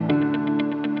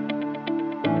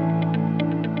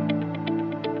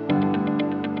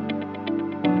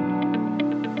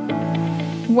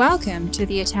Welcome to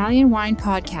the Italian Wine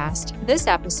Podcast. This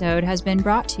episode has been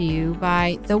brought to you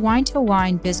by the Wine to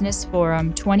Wine Business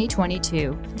Forum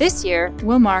 2022. This year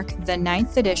will mark the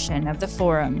 9th edition of the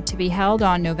forum to be held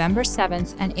on November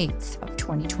 7th and 8th of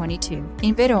 2022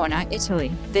 in Verona,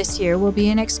 Italy. This year will be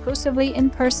an exclusively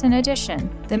in-person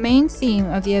edition. The main theme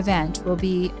of the event will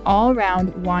be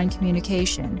all-round wine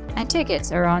communication, and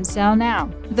tickets are on sale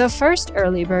now. The first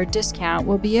early bird discount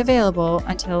will be available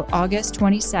until August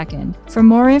 22nd. For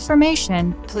more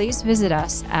information, please visit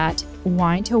us at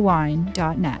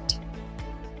winetowine.net.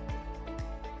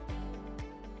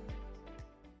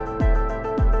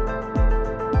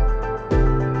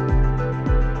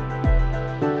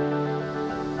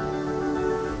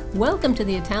 Welcome to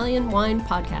the Italian Wine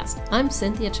Podcast. I'm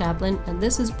Cynthia Chaplin, and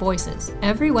this is Voices.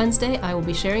 Every Wednesday, I will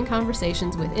be sharing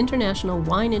conversations with international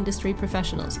wine industry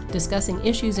professionals, discussing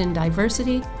issues in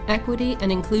diversity, equity,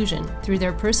 and inclusion through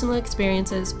their personal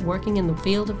experiences working in the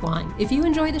field of wine. If you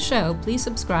enjoy the show, please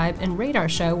subscribe and rate our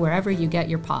show wherever you get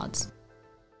your pods.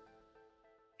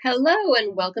 Hello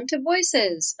and welcome to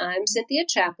Voices. I'm Cynthia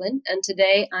Chaplin, and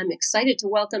today I'm excited to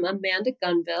welcome Amanda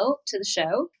Gunville to the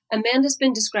show. Amanda's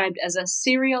been described as a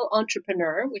serial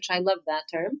entrepreneur, which I love that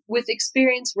term, with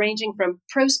experience ranging from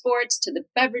pro sports to the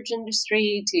beverage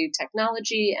industry to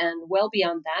technology and well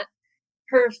beyond that.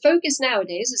 Her focus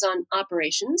nowadays is on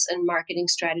operations and marketing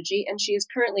strategy, and she is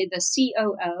currently the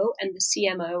COO and the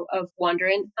CMO of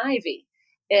Wandering Ivy.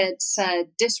 It's a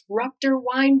disruptor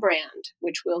wine brand,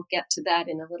 which we'll get to that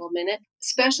in a little minute,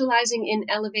 specializing in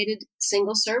elevated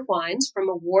single-serve wines from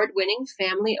award-winning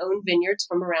family-owned vineyards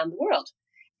from around the world.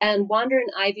 And Wandering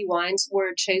Ivy wines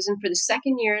were chosen for the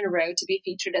second year in a row to be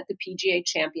featured at the PGA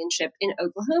Championship in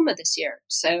Oklahoma this year.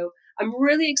 So I'm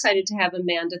really excited to have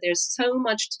Amanda. There's so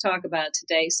much to talk about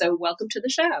today, so welcome to the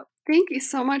show. Thank you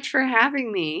so much for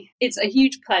having me. It's a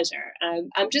huge pleasure.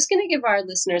 I'm just going to give our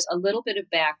listeners a little bit of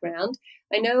background.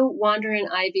 I know Wandering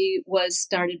Ivy was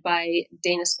started by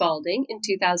Dana Spalding in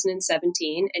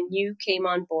 2017, and you came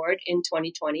on board in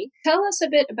 2020. Tell us a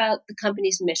bit about the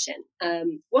company's mission.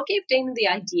 What gave Dana the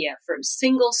idea for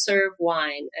single-serve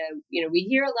wine? We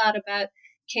hear a lot about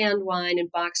canned wine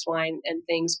and boxed wine and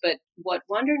things, but what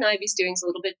Wandering Ivy's doing is a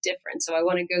little bit different, so I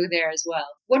want to go there as well.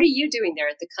 What are you doing there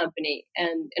at the company,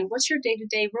 and what's your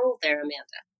day-to-day role there,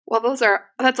 Amanda? Well,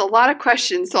 that's a lot of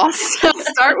questions, so I'll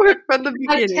start from the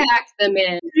beginning. I packed them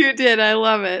in. You did. I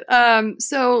love it.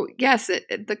 So yes,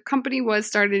 the company was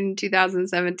started in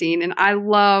 2017, and I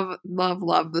love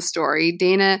the story.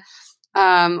 Dana,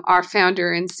 our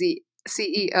founder and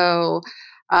CEO,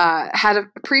 had a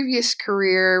previous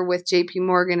career with JP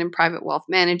Morgan in private wealth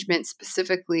management,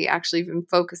 specifically actually been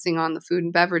focusing on the food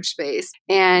and beverage space.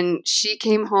 And she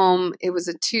came home, it was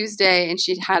a Tuesday, and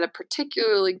she'd had a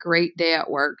particularly great day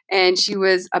at work. And she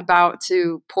was about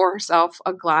to pour herself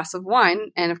a glass of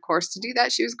wine. And of course, to do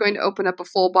that, she was going to open up a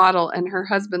full bottle. And her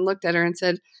husband looked at her and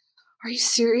said, "Are you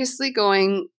seriously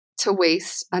going to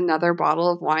waste another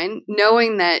bottle of wine?"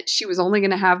 Knowing that she was only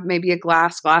going to have maybe a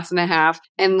glass and a half,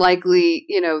 and likely,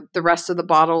 the rest of the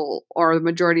bottle or the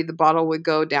majority of the bottle would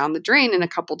go down the drain in a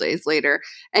couple days later.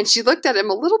 And she looked at him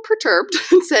a little perturbed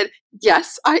and said,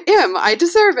 "Yes, I am. I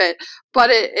deserve it." But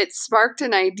it sparked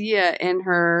an idea in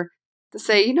her to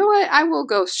say, "You know what? I will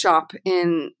go shop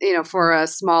in, for a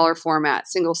smaller format,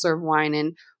 single serve wine."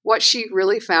 And what she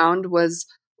really found was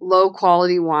low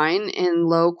quality wine in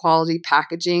low quality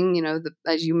packaging,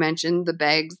 as you mentioned, the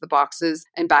bags, the boxes,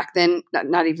 and back then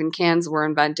not even cans were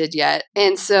invented yet.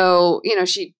 And so,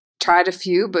 she tried a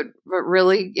few, but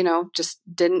really, just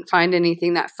didn't find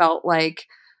anything that felt like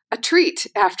a treat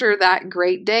after that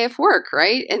great day of work,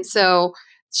 right? And so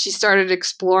she started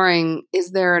exploring,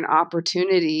 is there an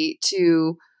opportunity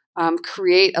to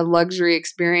create a luxury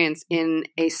experience in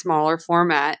a smaller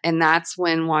format? And that's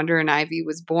when Wandering Ivy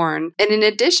was born. And in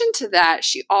addition to that,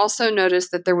 she also noticed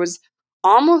that there was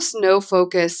almost no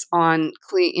focus on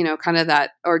clean, kind of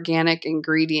that organic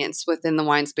ingredients within the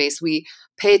wine space. We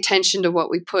pay attention to what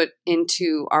we put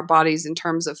into our bodies in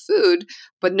terms of food,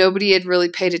 but nobody had really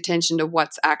paid attention to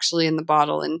what's actually in the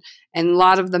bottle. And a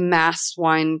lot of the mass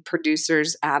wine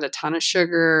producers add a ton of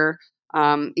sugar,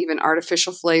 even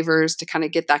artificial flavors to kind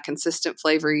of get that consistent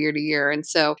flavor year to year. And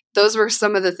so those were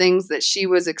some of the things that she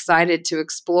was excited to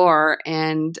explore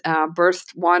and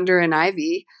birthed Wandering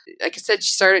Ivy. Like I said,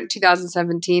 she started in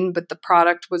 2017, but the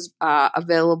product was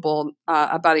available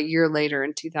about a year later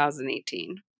in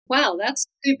 2018. Wow, that's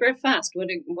super fast. What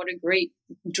a great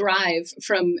drive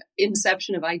from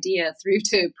inception of idea through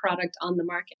to product on the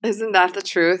market. Isn't that the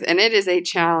truth? And it is a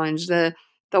challenge. The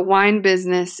wine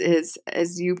business is,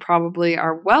 as you probably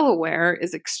are well aware,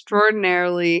 is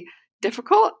extraordinarily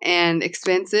difficult and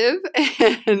expensive,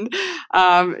 and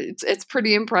it's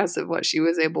pretty impressive what she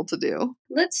was able to do.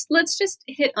 Let's just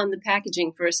hit on the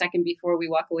packaging for a second before we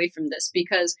walk away from this,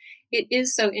 because it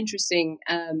is so interesting.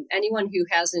 Anyone who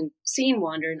hasn't seen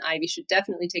Wander and Ivy should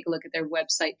definitely take a look at their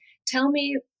website. Tell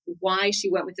me why she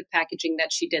went with the packaging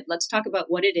that she did. Let's talk about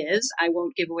what it is. I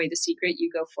won't give away the secret. You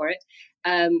go for it.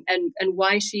 And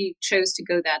why she chose to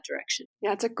go that direction.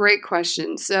 Yeah, it's a great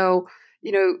question. So,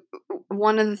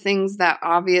 one of the things that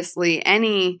obviously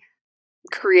any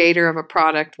creator of a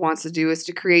product wants to do is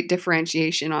to create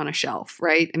differentiation on a shelf,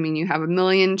 right? I mean, you have a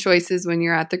million choices when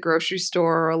you're at the grocery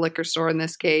store or a liquor store in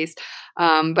this case,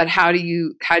 but how do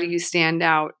you stand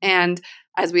out? And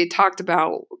as we had talked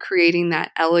about, creating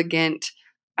that elegant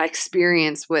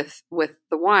experience with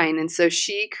the wine, and so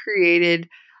she created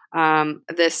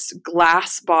this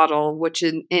glass bottle, which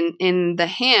in the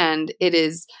hand it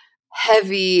is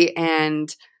heavy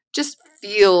and just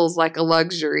feels like a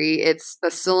luxury. It's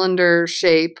a cylinder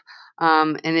shape,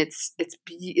 and it's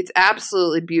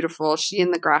absolutely beautiful. She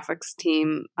and the graphics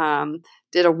team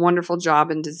did a wonderful job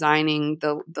in designing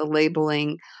the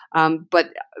labeling. But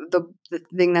the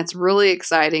thing that's really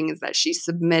exciting is that she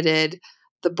submitted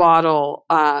the bottle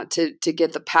to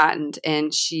get the patent,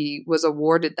 and she was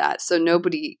awarded that. So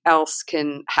nobody else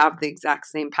can have the exact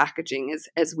same packaging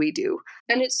as we do.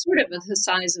 And it's sort of the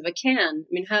size of a can. I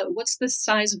mean, what's the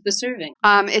size of the serving?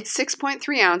 It's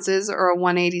 6.3 ounces or a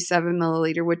 187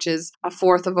 milliliter, which is a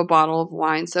fourth of a bottle of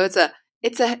wine. So it's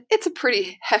a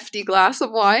pretty hefty glass of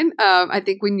wine. I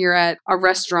think when you're at a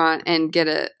restaurant and get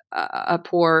a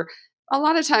pour, a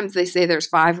lot of times they say there's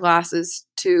 5 glasses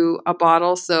to a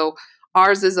bottle. So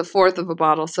ours is a fourth of a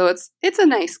bottle, so it's a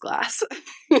nice glass.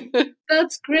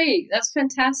 That's great. That's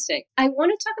fantastic. I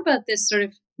want to talk about this sort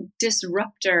of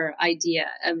disruptor idea.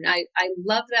 I mean, I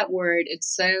love that word.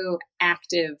 It's so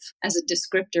active as a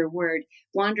descriptor word.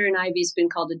 Wander and Ivy's been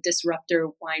called a disruptor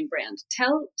wine brand.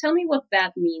 Tell me what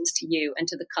that means to you and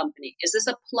to the company. Is this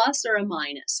a plus or a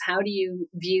minus? How do you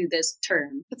view this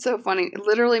term? It's so funny.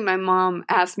 Literally, my mom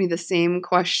asked me the same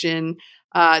question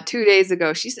 2 days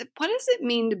ago. She said, "What does it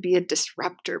mean to be a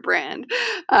disruptor brand?"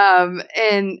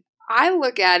 And I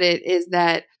look at it is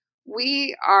that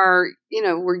we are,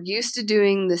 we're used to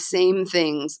doing the same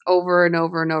things over and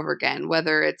over and over again,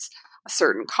 whether it's a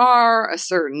certain car,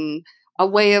 a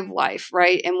way of life,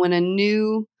 right? And when a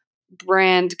new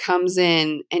brand comes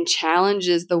in and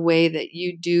challenges the way that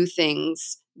you do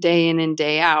things day in and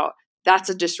day out, that's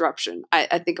a disruption.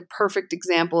 I think a perfect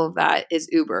example of that is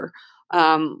Uber.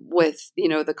 With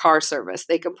the car service,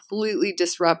 they completely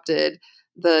disrupted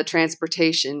the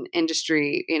transportation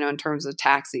industry, in terms of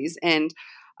taxis. And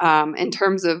in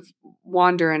terms of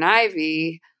Wander and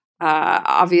Ivy,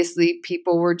 obviously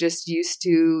people were just used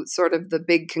to sort of the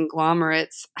big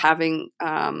conglomerates having,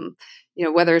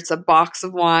 whether it's a box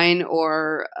of wine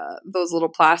or those little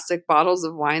plastic bottles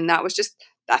of wine.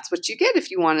 That's what you get if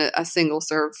you want a single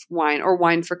serve wine, or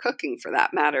wine for cooking for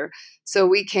that matter. So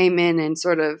we came in and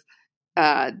sort of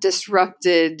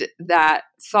disrupted that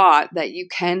thought that you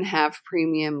can have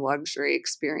premium luxury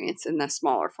experience in the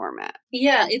smaller format.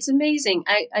 Yeah, it's amazing.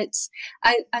 I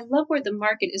love where the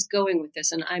market is going with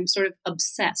this, and I'm sort of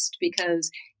obsessed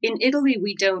because in Italy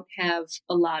we don't have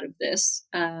a lot of this.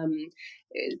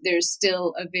 There's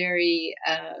still a very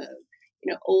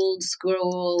old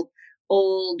school,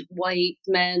 old white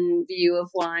men view of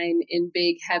wine in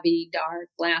big, heavy, dark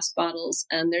glass bottles.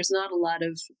 And there's not a lot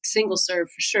of single serve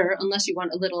for sure, unless you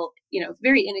want a little,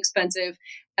 very inexpensive,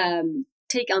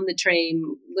 take on the train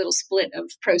little split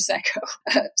of Prosecco.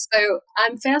 So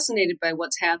I'm fascinated by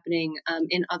what's happening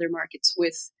in other markets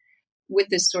with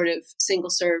this sort of single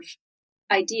serve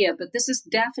idea, but this is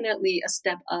definitely a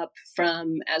step up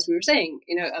from, as we were saying,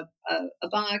 a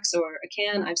box or a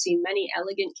can. I've seen many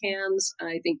elegant cans.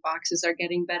 I think boxes are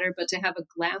getting better, but to have a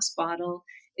glass bottle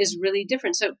is really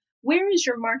different. So where is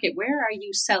your market? Where are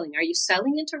you selling? Are you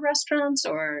selling into restaurants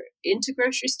or into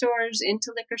grocery stores,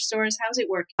 into liquor stores? How's it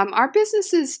work? Our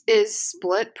business is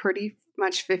split pretty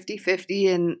much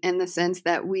 50-50 in the sense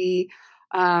that we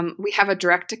have a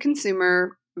direct to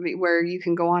consumer where you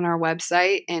can go on our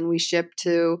website, and we ship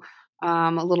to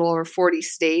a little over 40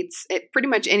 states. Pretty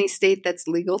much any state that's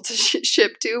legal to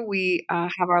ship to, we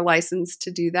have our license to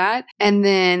do that. And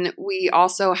then we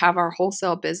also have our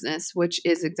wholesale business, which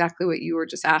is exactly what you were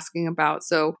just asking about.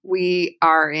 So we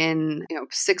are in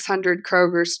 600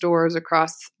 Kroger stores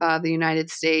across the United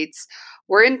States.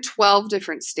 We're in 12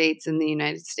 different states in the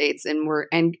United States, and we're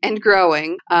and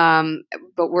growing. But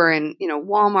we're in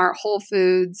Walmart, Whole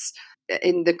Foods,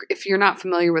 if you're not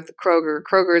familiar with the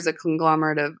Kroger is a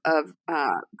conglomerate of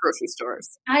grocery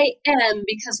stores. I am,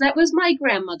 because that was my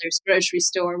grandmother's grocery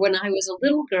store when I was a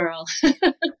little girl.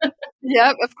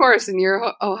 Yep, of course. And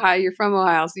you're from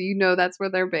Ohio, so you know that's where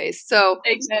they're based. So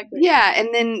Exactly. yeah,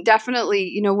 and then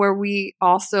definitely, where we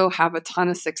also have a ton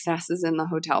of successes in the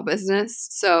hotel business.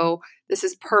 So this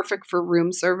is perfect for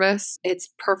room service. It's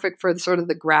perfect for sort of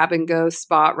the grab and go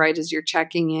spot right as you're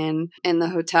checking in the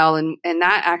hotel, and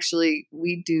that actually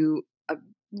we do a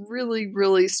really,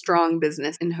 really strong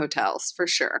business in hotels for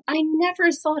sure. I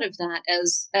never thought of that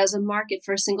as a market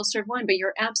for single serve wine, but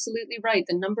you're absolutely right.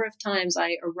 The number of times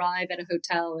I arrive at a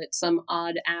hotel at some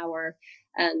odd hour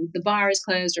and the bar is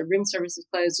closed or room service is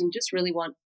closed and just really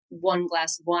want one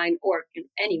glass of wine, or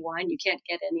any wine. You can't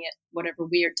get any at whatever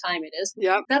weird time it is.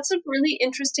 Yep. That's a really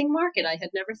interesting market. I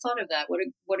had never thought of that. What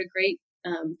a great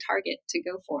target to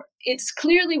go for. It's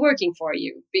clearly working for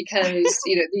you, because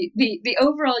the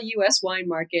overall U.S. wine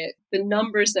market, the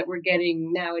numbers that we're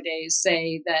getting nowadays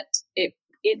say that it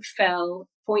fell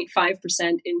 0.5%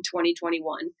 in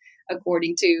 2021,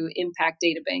 according to Impact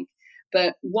Data Bank.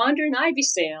 But Wander and Ivy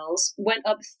sales went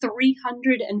up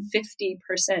 350%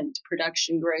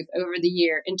 production growth over the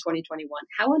year in 2021.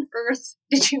 How on earth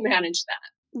did you manage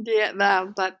that?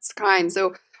 Yeah, that's kind.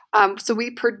 So we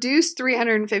produced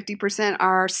 350%.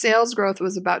 Our sales growth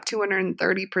was about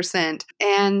 230%.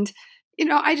 And,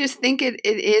 I just think it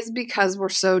is because we're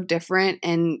so different,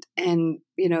 and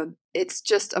it's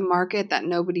just a market that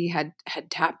nobody had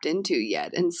tapped into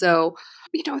yet. And so,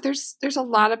 there's a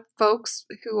lot of folks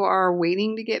who are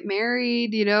waiting to get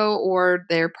married, or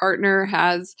their partner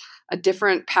has a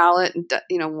different palate and,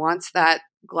 wants that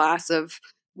glass of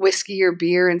whiskey or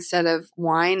beer instead of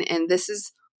wine. And this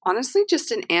is honestly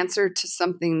just an answer to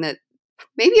something that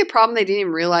maybe a problem they didn't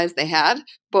even realize they had,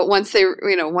 but once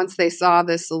they saw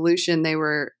the solution, they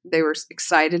were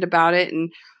excited about it.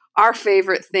 And our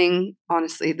favorite thing,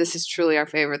 honestly, this is truly our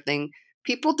favorite thing.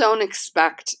 People don't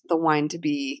expect the wine to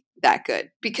be that good,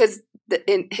 because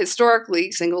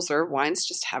historically single serve wines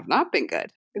just have not been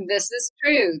good. This is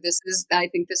true. I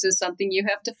think this is something you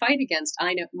have to fight against.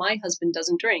 I know my husband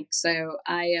doesn't drink, so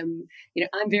I am,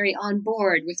 I'm very on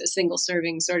board with a single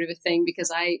serving sort of a thing, because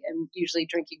I am usually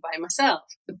drinking by myself.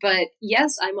 But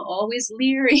yes, I'm always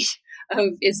leery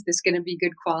of, is this going to be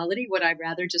good quality? Would I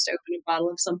rather just open a bottle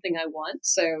of something I want?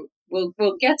 So we'll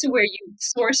get to where you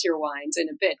source your wines in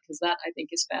a bit, because that I think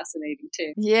is fascinating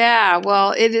too. Yeah,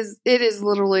 well, it is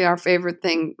literally our favorite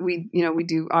thing. We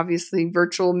do obviously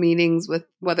virtual meetings with,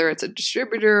 whether it's a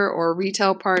distributor or a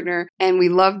retail partner, and we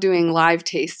love doing live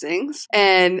tastings,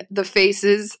 and the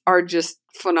faces are just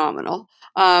phenomenal.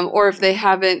 Or if they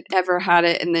haven't ever had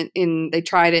it and then they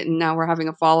tried it and now we're having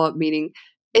a follow-up meeting,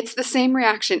 it's the same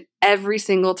reaction every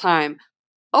single time.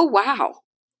 Oh, wow,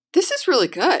 this is really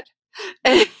good.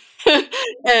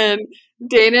 And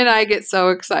Dana and I get so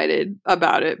excited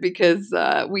about it, because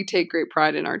we take great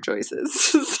pride in our choices.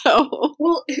 So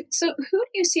who do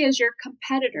you see as your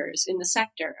competitors in the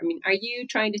sector? I mean, are you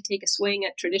trying to take a swing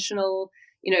at traditional,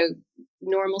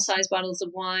 normal size bottles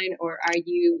of wine, or are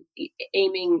you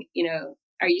aiming,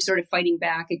 are you sort of fighting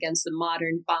back against the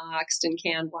modern boxed and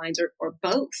canned wines, or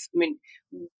both? I mean,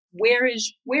 where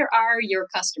are your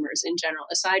customers in general,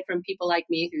 aside from people like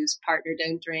me whose partner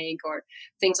don't drink or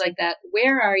things like that?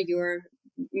 Where are your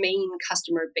main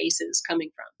customer bases coming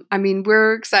from? I mean,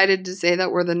 we're excited to say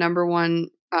that we're the number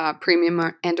one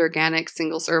premium and organic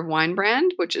single serve wine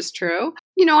brand, which is true.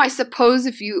 I suppose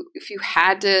if you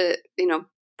had to,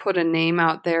 put a name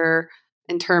out there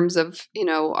in terms of,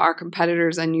 our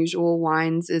competitors, Unusual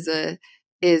Wines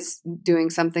is doing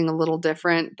something a little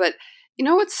different. But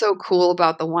what's so cool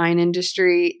about the wine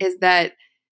industry is that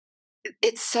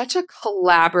it's such a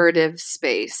collaborative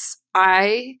space.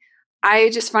 I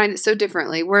just find it so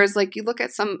differently. Whereas, like, you look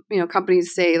at some,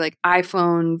 companies say like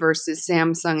iPhone versus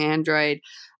Samsung Android.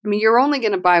 I mean, you're only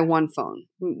going to buy one phone,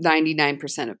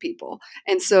 99% of people.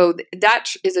 And so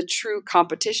that is a true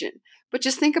competition. But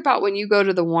just think about when you go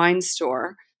to the wine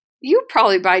store, you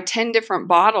probably buy 10 different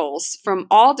bottles from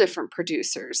all different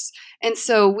producers. And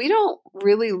so we don't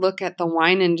really look at the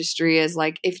wine industry as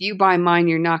like, if you buy mine,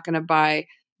 you're not going to buy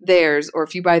theirs, or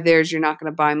if you buy theirs, you're not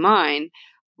going to buy mine.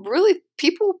 Really,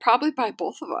 people will probably buy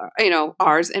both of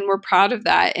ours, and we're proud of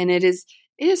that. And it is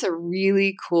a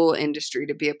really cool industry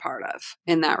to be a part of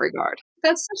in that regard.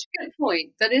 That's such a good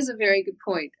point. That is a very good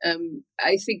point.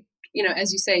 I think,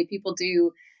 as you say, people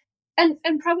do, and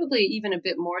probably even a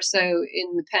bit more so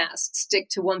in the past, stick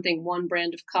to one thing, one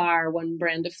brand of car, one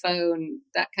brand of phone,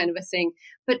 that kind of a thing.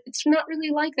 But it's not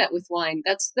really like that with wine.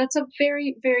 That's a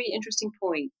very, very interesting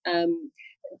point.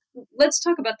 let's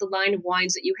talk about the line of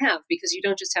wines that you have, because you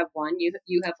don't just have one,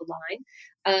 you have a line.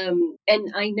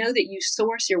 And I know that you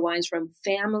source your wines from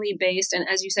family-based and,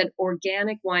 as you said,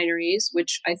 organic wineries,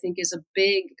 which I think is a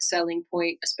big selling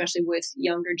point, especially with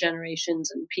younger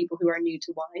generations and people who are new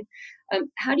to wine.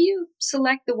 How do you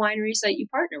select the wineries that you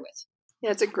partner with?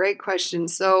 Yeah, it's a great question.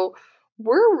 So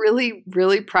we're really,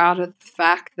 really proud of the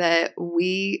fact that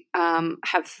we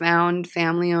have found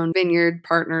family-owned vineyard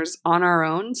partners on our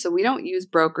own. So we don't use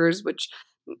brokers, which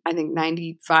I think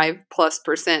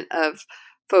 95+% of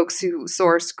folks who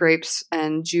source grapes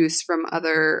and juice from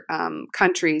other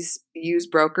countries use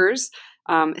brokers.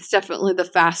 It's definitely the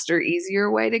faster,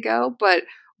 easier way to go, but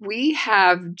we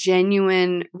have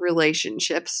genuine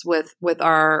relationships with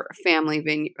our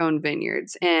family-owned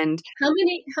vineyards. And How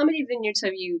many vineyards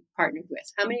have you partnered with?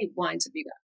 How many wines have you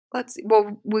got? let's see.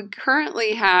 Well, we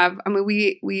currently have, I mean,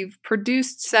 we've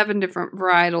produced 7 different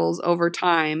varietals over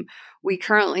time. We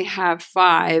currently have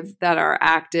 5 that are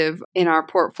active in our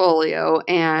portfolio,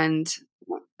 and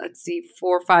let's see,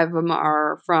 4 or 5 of them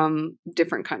are from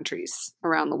different countries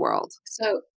around the world.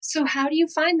 So how do you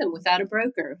find them without a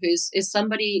broker? Is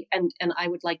somebody, and I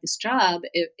would like this job,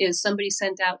 is somebody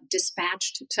sent out,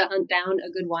 dispatched to hunt down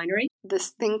a good winery? This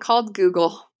thing called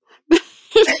Google.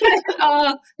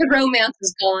 Oh, the romance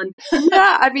is gone.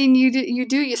 Yeah, I mean,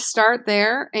 you start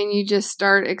there and you just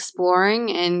start exploring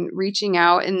and reaching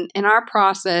out. And our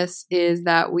process is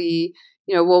that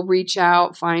we'll reach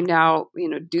out, find out,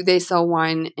 do they sell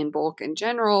wine in bulk in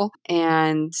general?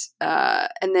 And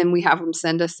then we have them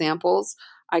send us samples.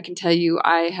 I can tell you,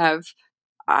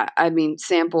 I mean,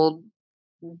 sampled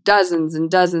dozens and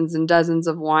dozens and dozens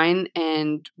of wine,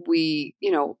 and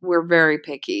we're very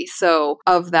picky. So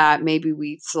of that, maybe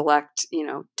we select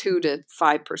 2 to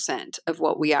 5% of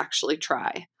what we actually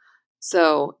try.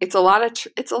 So it's a lot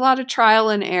of trial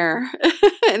and error.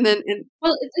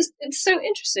 Well, it's so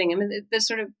interesting. I mean, the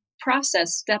sort of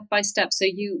process step by step. So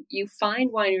you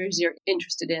find wineries you're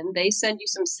interested in, they send you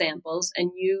some samples,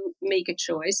 and you make a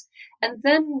choice. And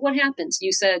then what happens?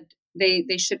 You said they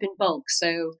ship in bulk.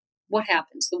 So what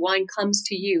happens? The wine comes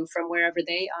to you from wherever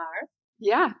they are.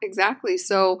 Yeah, exactly.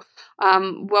 So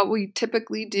what we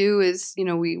typically do is,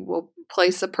 we will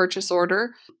place a purchase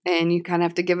order, and you kind of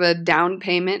have to give a down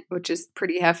payment, which is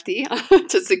pretty hefty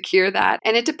to secure that.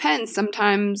 And it depends.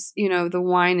 Sometimes, the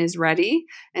wine is ready,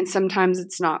 and sometimes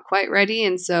it's not quite ready.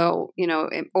 And so,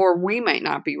 or we might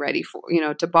not be ready for,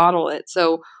 to bottle it.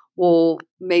 So we'll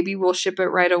ship it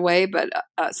right away, but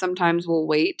sometimes we'll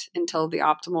wait until the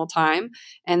optimal time.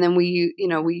 And then we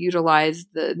utilize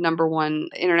the number one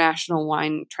international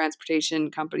wine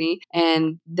transportation company,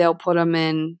 and they'll put them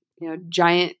in,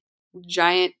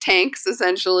 giant tanks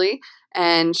essentially,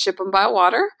 and ship them by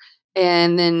water.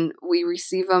 And then we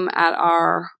receive them at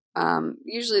our,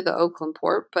 usually the Oakland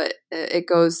port, but it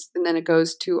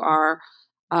goes to our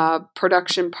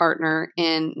production partner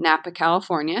in Napa,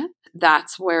 California.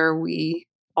 That's where we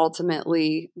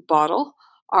ultimately bottle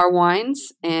our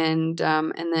wines, and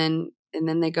then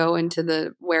they go into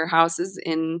the warehouses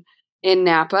in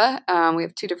Napa. We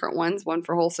have 2 different ones, one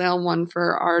for wholesale, one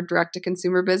for our direct to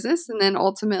consumer business, and then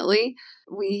ultimately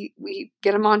we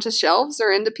get them onto shelves or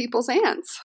into people's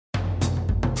hands.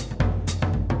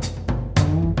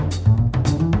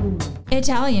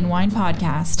 Italian Wine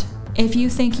Podcast. If you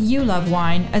think you love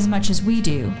wine as much as we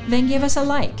do, then give us a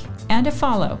like and a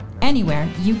follow anywhere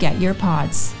you get your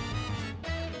pods.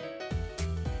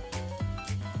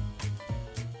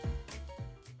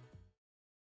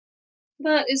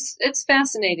 Well, it's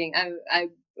fascinating.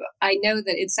 I know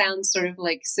that it sounds sort of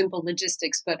like simple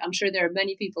logistics, but I'm sure there are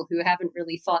many people who haven't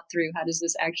really thought through how does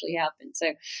this actually happen.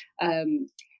 So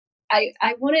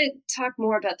I want to talk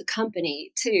more about the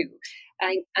company too.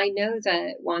 I know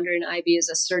that Wander and Ivy is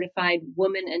a certified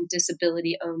woman and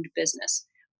disability owned business.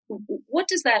 What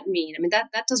does that mean? I mean,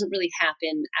 that doesn't really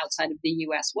happen outside of the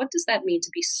US. What does that mean to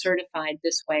be certified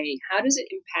this way? How does it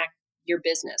impact your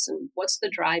business? And what's the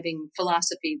driving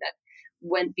philosophy that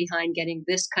went behind getting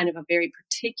this kind of a very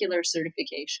particular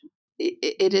certification?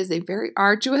 It is a very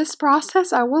arduous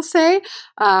process, I will say,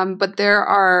 but there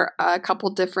are a couple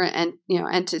different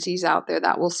entities out there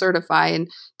that will certify. And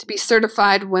to be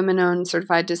certified, women-owned,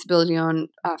 certified disability-owned,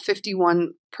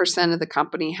 51% of the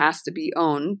company has to be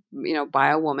owned, by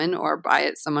a woman or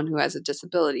by someone who has a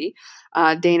disability.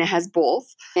 Dana has both,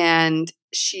 and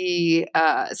she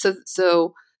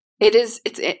so.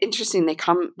 It's interesting. They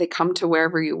come to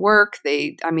wherever you work.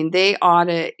 They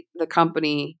audit the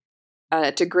company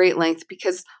to great length,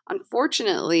 because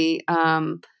unfortunately,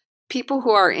 people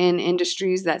who are in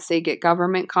industries that say get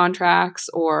government contracts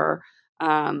or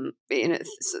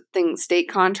state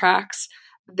contracts,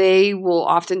 they will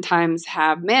oftentimes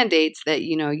have mandates that,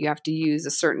 you have to use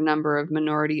a certain number of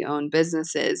minority owned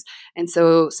businesses. And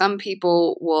so some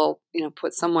people will,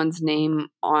 put someone's name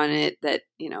on it that,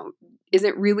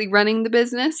 isn't really running the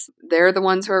business. They're the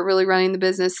ones who are really running the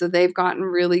business. So they've gotten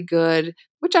really good,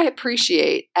 which I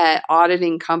appreciate, at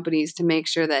auditing companies to make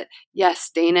sure that,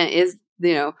 yes, Dana is,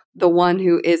 the one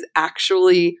who is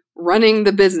actually running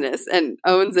the business and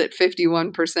owns it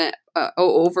 51%,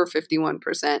 over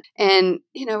 51%. And,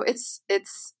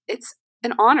 it's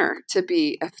an honor to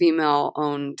be a female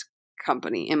owned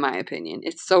company, in my opinion.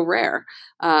 It's so rare.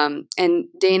 And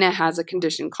Dana has a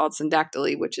condition called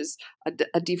syndactyly, which is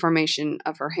a deformation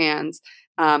of her hands.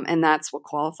 And that's what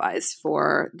qualifies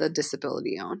for the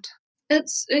disability owned.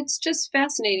 It's just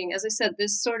fascinating. As I said,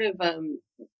 this sort of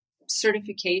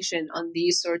certification on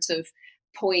these sorts of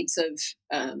points of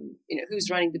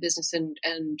who's running the business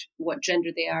and what gender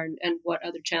they are and what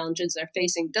other challenges they're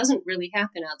facing doesn't really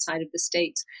happen outside of the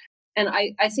States. And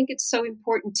I think it's so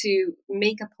important to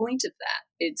make a point of that.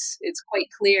 It's quite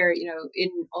clear, in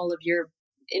all of your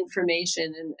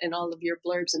information and all of your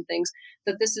blurbs and things,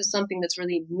 that this is something that's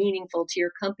really meaningful to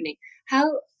your company.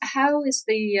 How is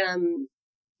the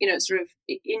sort of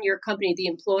in your company, the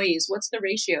employees, what's the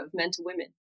ratio of men to women?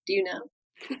 Do you know?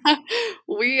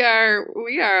 We are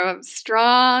a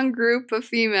strong group of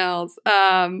females.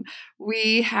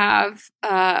 We have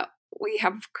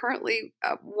currently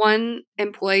one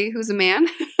employee who's a man,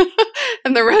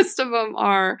 and the rest of them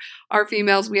are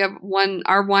females. We have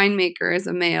our winemaker is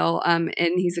a male, and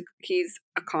he's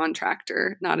a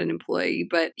contractor, not an employee.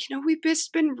 But we've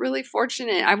just been really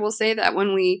fortunate. I will say that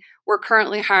when we're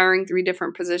currently hiring 3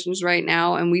 different positions right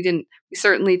now, and we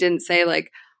certainly didn't say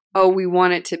like, oh, we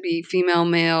want it to be female,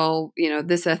 male,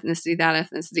 this ethnicity, that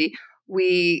ethnicity.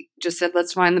 We just said,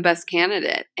 let's find the best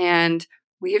candidate. And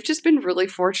we have just been really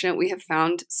fortunate. We have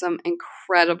found some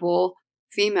incredible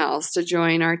females to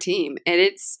join our team. And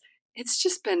it's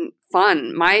just been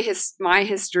fun. My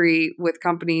history with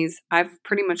companies, I've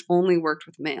pretty much only worked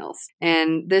with males.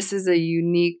 And this is a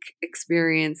unique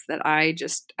experience that I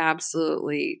just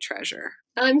absolutely treasure.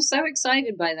 I'm so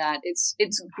excited by that. It's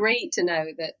great to know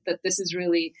that this is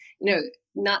really,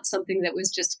 not something that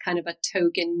was just kind of a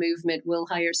token movement. We'll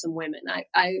hire some women.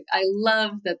 I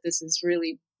love that this is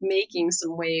really making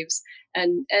some waves,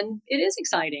 and it is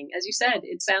exciting. As you said,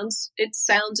 it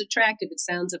sounds attractive. It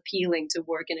sounds appealing to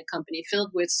work in a company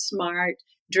filled with smart,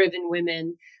 driven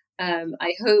women.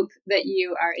 I hope that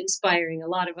you are inspiring a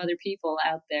lot of other people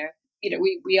out there.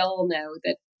 We all know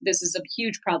that this is a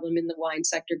huge problem in the wine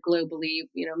sector globally.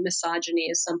 Misogyny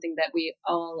is something that we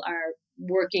all are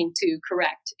working to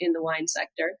correct in the wine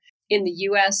sector. In the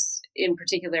U.S. in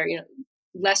particular,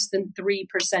 less than 3%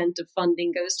 of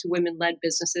funding goes to women-led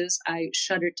businesses. I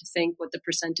shudder to think what the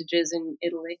percentage is in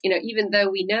Italy. Even though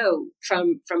we know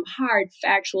from hard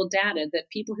factual data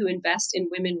that people who invest in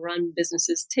women-run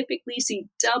businesses typically see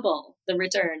double the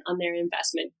return on their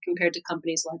investment compared to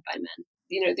companies led by men.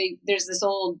 There's this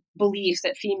old belief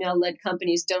that female-led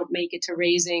companies don't make it to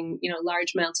raising,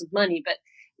 large amounts of money, but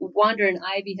Wander and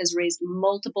Ivy has raised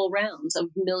multiple rounds of $1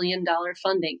 million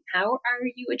funding. How are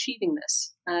you achieving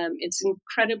this? It's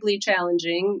incredibly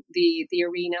challenging. The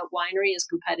arena winery is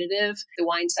competitive. The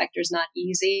wine sector is not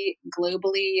easy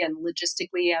globally and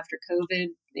logistically after COVID.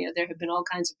 There have been all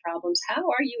kinds of problems. How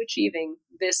are you achieving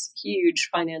this huge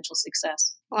financial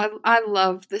success? Well, I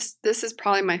love this. This is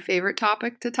probably my favorite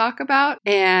topic to talk about.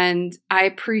 And I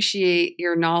appreciate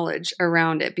your knowledge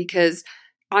around it because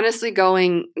honestly,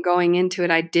 going into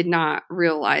it, I did not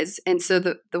realize. And so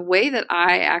the way that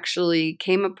I actually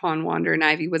came upon Wander and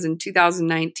Ivy was in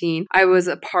 2019. I was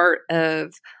a part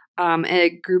of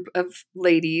a group of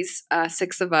ladies,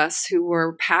 6 of us, who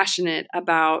were passionate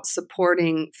about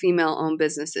supporting female-owned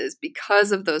businesses.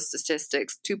 Because of those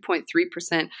statistics,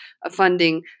 2.3% of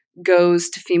funding goes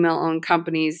to female-owned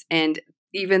companies, and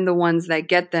even the ones that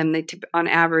get them, they on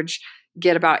average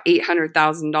get about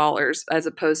 $800,000 as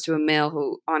opposed to a male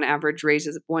who on average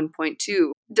raises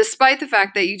 1.2. Despite the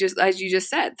fact that as you just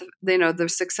said, the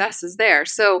success is there.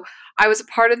 So I was a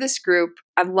part of this group.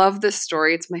 I love this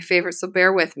story. It's my favorite. So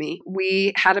bear with me.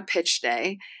 We had a pitch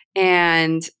day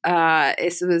and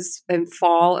it was in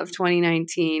fall of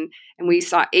 2019 and we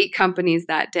saw 8 companies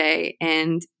that day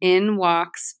and in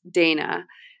walks Dana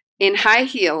in high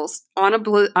heels on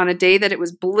a day that it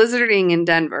was blizzarding in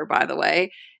Denver, by the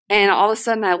way. And all of a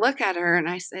sudden I look at her and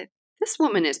I said, this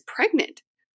woman is pregnant.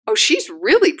 oh, she's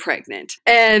really pregnant.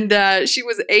 And she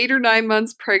was 8 or 9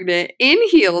 months pregnant in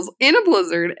heels in a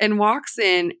blizzard and walks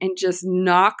in and just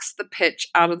knocks the pitch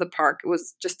out of the park. It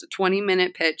was just a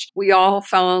 20-minute pitch. We all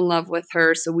fell in love with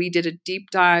her. So we did a deep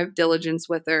dive diligence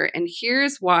with her. And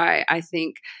here's why I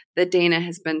think that Dana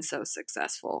has been so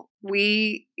successful.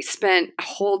 We spent a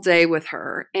whole day with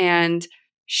her, and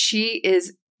she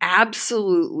is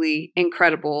absolutely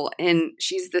incredible. And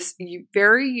she's this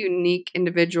very unique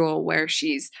individual where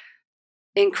she's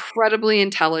incredibly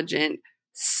intelligent,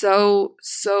 so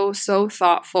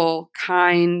thoughtful,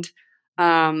 kind,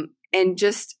 and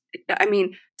just, I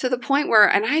mean, to the point where,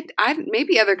 and I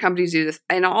maybe other companies do this,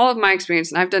 in all of my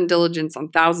experience, and I've done diligence on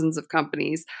thousands of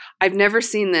companies, I've never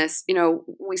seen this.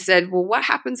 We said, well, what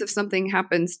happens if something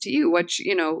happens to you?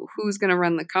 Who's going to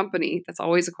run the company? That's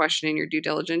always a question in your due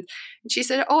diligence. And she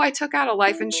said, oh, I took out a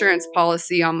life insurance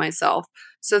policy on myself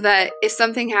so that if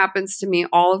something happens to me,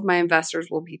 all of my investors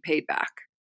will be paid back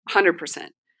 100%.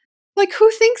 Like, who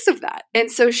thinks of that?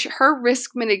 And so her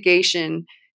risk mitigation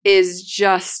is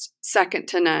just second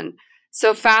to none.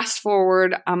 So fast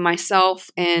forward, myself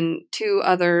and 2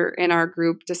 other in our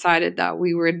group decided that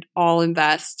we would all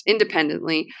invest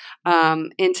independently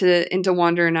into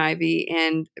Wander and Ivy,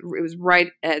 and it was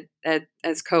right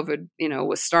as COVID,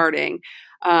 was starting,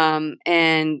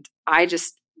 and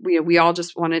we all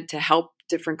just wanted to help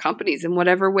different companies in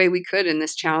whatever way we could in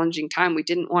this challenging time. We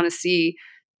didn't want to see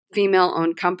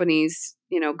female-owned companies,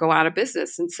 go out of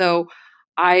business, and so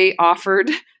I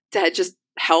offered to just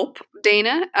help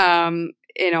Dana.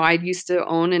 I used to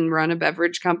own and run a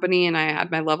beverage company, and I had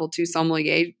my level 2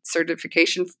 sommelier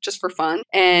certification just for fun.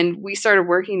 And we started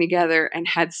working together and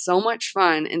had so much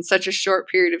fun in such a short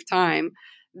period of time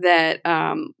that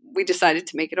we decided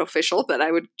to make it official that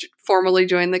I would formally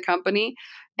join the company.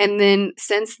 And then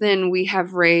since then, we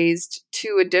have raised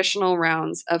 2 additional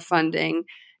rounds of funding.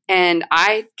 And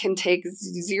I can take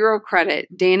zero credit.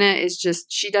 Dana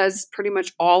she does pretty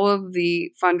much all of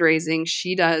the fundraising.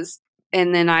 She does.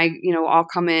 And then I'll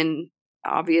come in,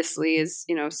 obviously, as,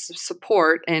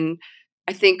 support. And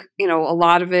I think, a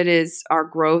lot of it is our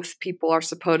growth. People are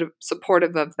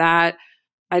supportive of that.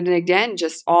 And again,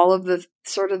 just all of the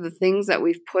sort of the things that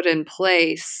we've put in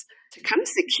place to kind of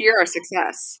secure our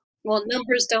success. Well,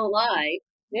 numbers don't lie.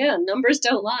 Yeah, numbers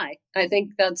don't lie. I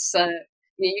think that's...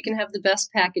 you can have the best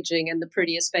packaging and the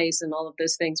prettiest face and all of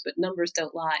those things, but numbers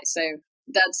don't lie. So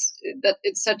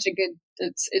it's such a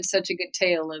good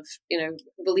tale of,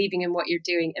 believing in what you're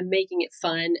doing and making it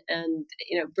fun and,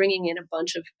 bringing in a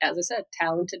bunch of, as I said,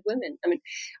 talented women. I mean,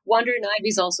 Wander and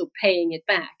Ivy's also paying it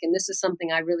back. And this is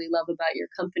something I really love about your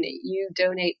company. You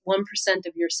donate 1%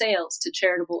 of your sales to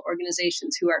charitable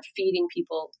organizations who are feeding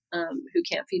people who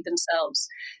can't feed themselves.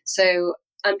 So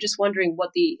I'm just wondering what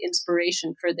the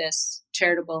inspiration for this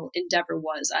charitable endeavor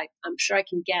was. I'm sure I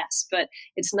can guess, but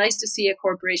it's nice to see a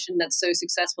corporation that's so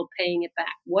successful paying it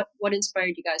back. What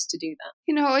inspired you guys to do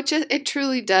that? It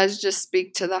truly does just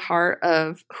speak to the heart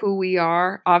of who we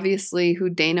are. Obviously, who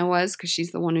Dana was, because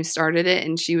she's the one who started it,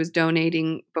 and she was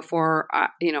donating before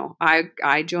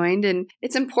I joined. And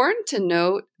it's important to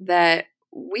note that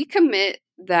we commit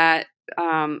that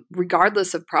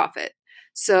regardless of profit.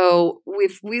 So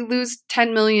if we lose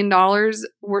 $10 million,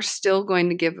 we're still going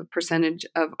to give a percentage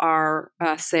of our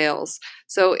sales.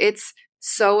 So it's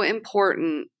so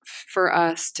important for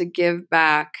us to give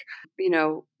back,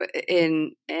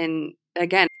 and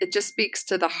again, it just speaks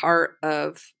to the heart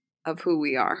of who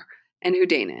we are and who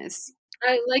Dana is.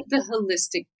 I like the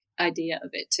holistic idea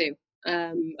of it too.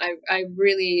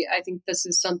 I think this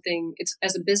is something, it's,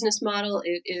 as a business model,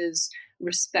 it is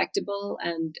respectable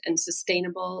and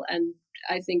sustainable, and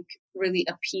I think really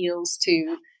appeals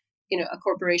to, a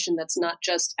corporation that's not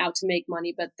just out to make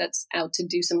money, but that's out to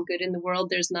do some good in the world.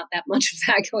 There's not that much of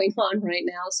that going on right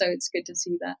now, so it's good to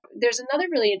see that. There's another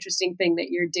really interesting thing that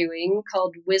you're doing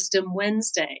called Wisdom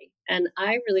Wednesday, and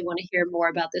I really want to hear more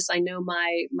about this. I know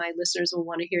my listeners will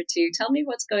want to hear too. Tell me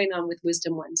what's going on with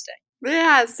Wisdom Wednesday.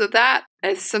 Yeah, so that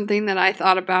is something that I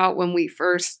thought about when we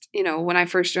first, when I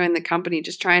first joined the company,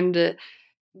 just trying to,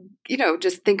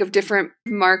 just think of different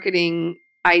marketing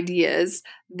ideas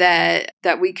that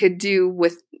we could do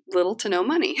with little to no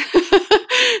money.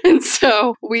 And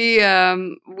so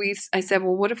I said,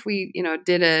 well, what if we,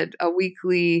 did a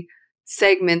weekly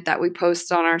segment that we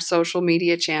post on our social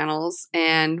media channels,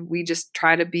 and we just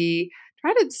try to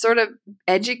sort of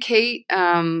educate,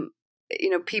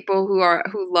 people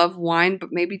who love wine but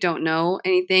maybe don't know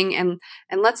anything, and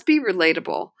let's be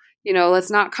relatable. Let's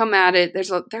not come at it.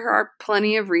 There are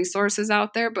plenty of resources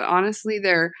out there, but honestly,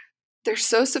 they're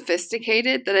so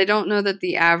sophisticated that I don't know that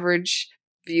the average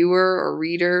viewer or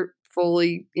reader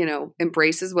fully,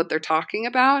 embraces what they're talking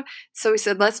about. So we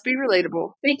said, let's be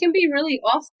relatable. They can be really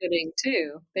off-putting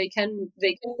too. They can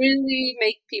really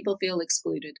make people feel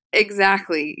excluded.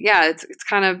 Exactly. Yeah, it's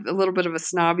kind of a little bit of a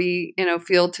snobby,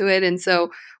 feel to it. And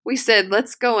so we said,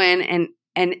 let's go in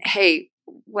and hey,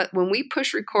 when we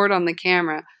push record on the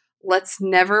camera, let's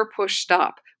never push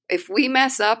stop. If we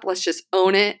mess up, let's just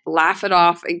own it, laugh it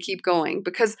off, and keep going,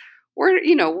 because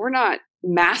we're not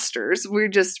masters. We're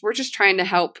just trying to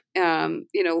help,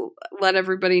 let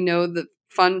everybody know the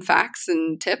fun facts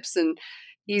and tips and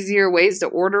easier ways to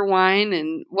order wine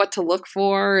and what to look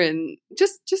for, and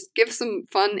just give some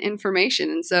fun information.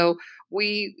 And so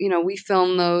we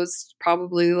film those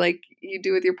probably like you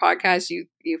do with your podcast.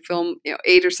 You film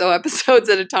 8 or so episodes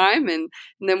at a time, and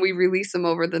then we release them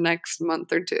over the next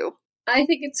month or two. I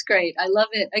think it's great. I love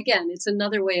it. Again, it's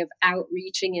another way of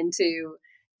outreaching into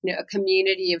a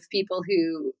community of people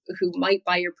who might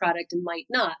buy your product and might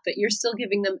not, but you're still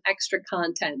giving them extra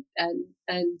content and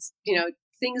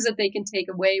things that they can take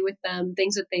away with them,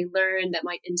 things that they learn that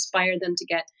might inspire them to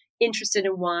get interested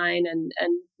in wine and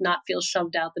not feel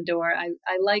shoved out the door.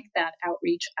 I like that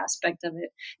outreach aspect of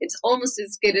it. It's almost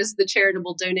as good as the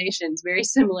charitable donations, very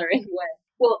similar in a way.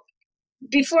 Well,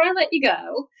 before I let you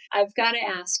go, I've got to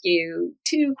ask you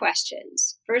 2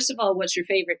 questions. First of all, what's your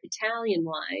favorite Italian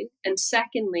wine? And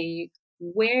secondly,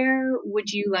 where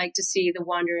would you like to see the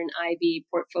Wander and Ivy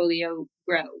portfolio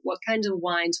grow? What kinds of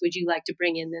wines would you like to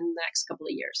bring in the next couple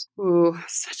of years? Ooh,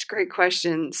 such a great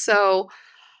question. So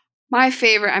my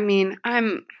favorite,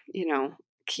 I'm,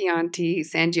 Chianti,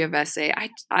 Sangiovese.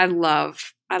 I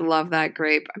love that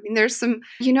grape. There's some,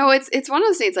 it's one of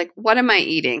those things like, what am I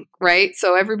eating? Right.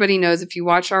 So everybody knows, if you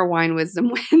watch our Wine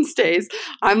Wisdom Wednesdays,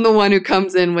 I'm the one who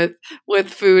comes in with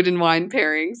food and wine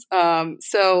pairings.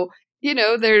 So,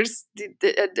 there's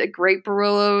a great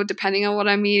Barolo depending on what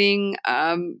I'm eating.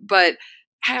 But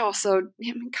I also,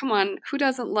 come on, who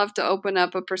doesn't love to open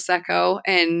up a Prosecco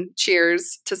and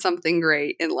cheers to something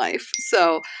great in life?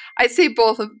 So I'd say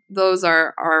both of those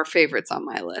are our favorites on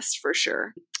my list for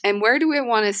sure. And where do we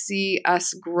want to see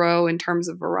us grow in terms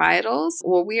of varietals?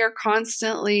 Well, we are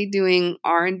constantly doing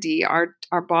R&D. Our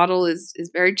bottle is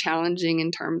very challenging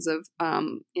in terms of,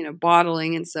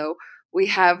 bottling. And so we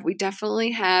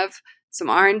definitely have some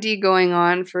R&D going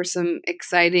on for some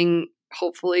exciting,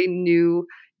 hopefully new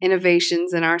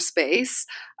innovations in our space,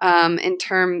 and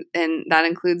that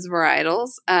includes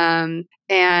varietals. And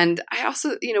I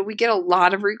also, we get a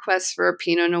lot of requests for a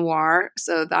Pinot Noir.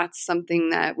 So that's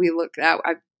something that we look at.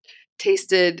 I've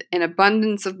tasted an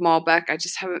abundance of Malbec. I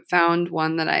just haven't found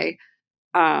one that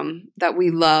that we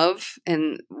love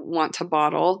and want to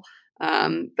bottle.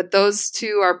 But those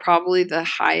 2 are probably the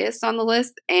highest on the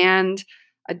list. And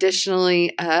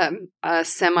additionally, a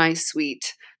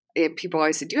semi-sweet. People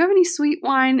always say, do you have any sweet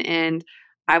wine? And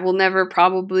I will never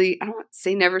probably, I don't want to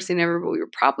say never, but we will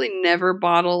probably never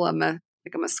bottle a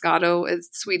Moscato as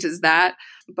sweet as that,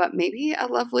 but maybe a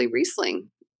lovely Riesling.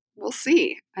 We'll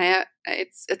see.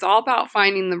 It's all about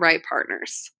finding the right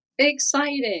partners.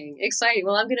 Exciting.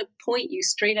 Well, I'm going to point you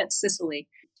straight at Sicily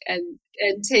and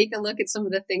take a look at some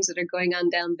of the things that are going on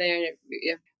down there.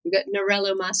 We've got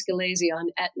Nerello Mascalese on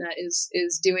Etna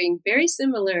is doing very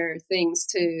similar things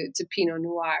to Pinot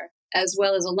Noir, as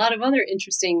well as a lot of other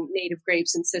interesting native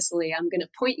grapes in Sicily. I'm going to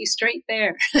point you straight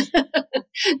there.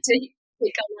 Take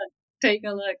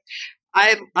a look.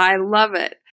 I love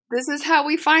it. This is how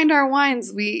we find our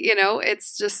wines.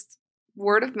 It's just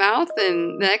word of mouth,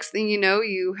 and the next thing you know,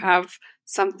 you have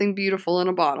something beautiful in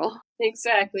a bottle.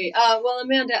 Exactly. Well,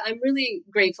 Amanda, I'm really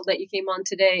grateful that you came on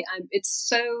today. It's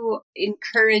so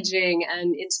encouraging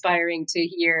and inspiring to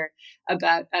hear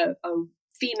about a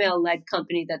female-led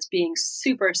company that's being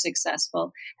super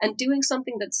successful and doing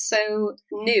something that's so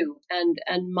new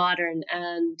and modern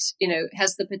and,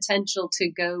 has the potential to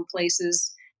go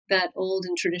places that old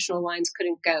and traditional wines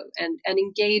couldn't go, and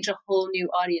engage a whole new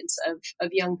audience of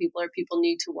young people or people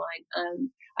new to wine.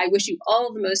 I wish you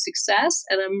all the most success,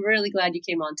 and I'm really glad you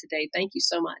came on today. Thank you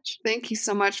so much. Thank you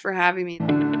so much for having me.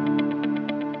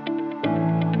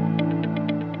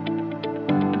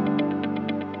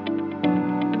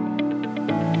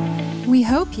 We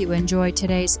hope you enjoyed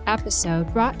today's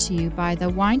episode, brought to you by the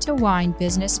Wine to Wine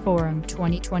Business Forum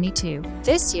 2022.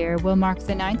 This year will mark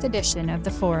the 9th edition of the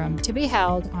forum, to be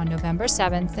held on November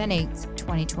 7th and 8th,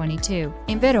 2022,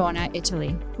 in Verona,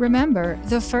 Italy. Remember,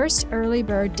 the first early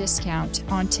bird discount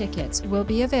on tickets will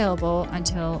be available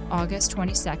until August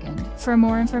 22nd. For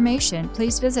more information,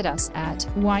 please visit us at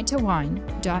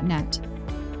winetowine.net.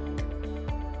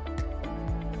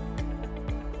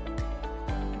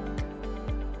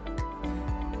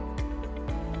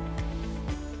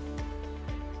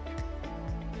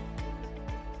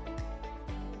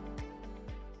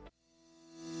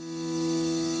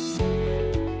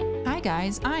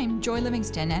 guys, I'm Joy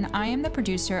Livingston, and I am the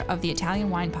producer of the Italian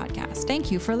Wine Podcast.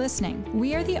 Thank you for listening.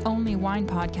 We are the only wine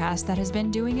podcast that has been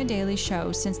doing a daily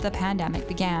show since the pandemic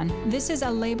began. This is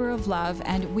a labor of love,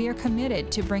 and we are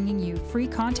committed to bringing you free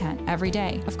content every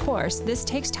day. Of course, this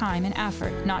takes time and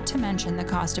effort, not to mention the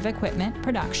cost of equipment,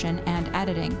 production, and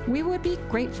editing. We would be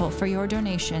grateful for your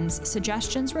donations,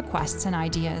 suggestions, requests, and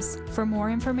ideas. For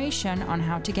more information on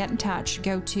how to get in touch,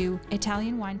 go to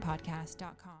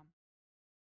ItalianWinePodcast.com.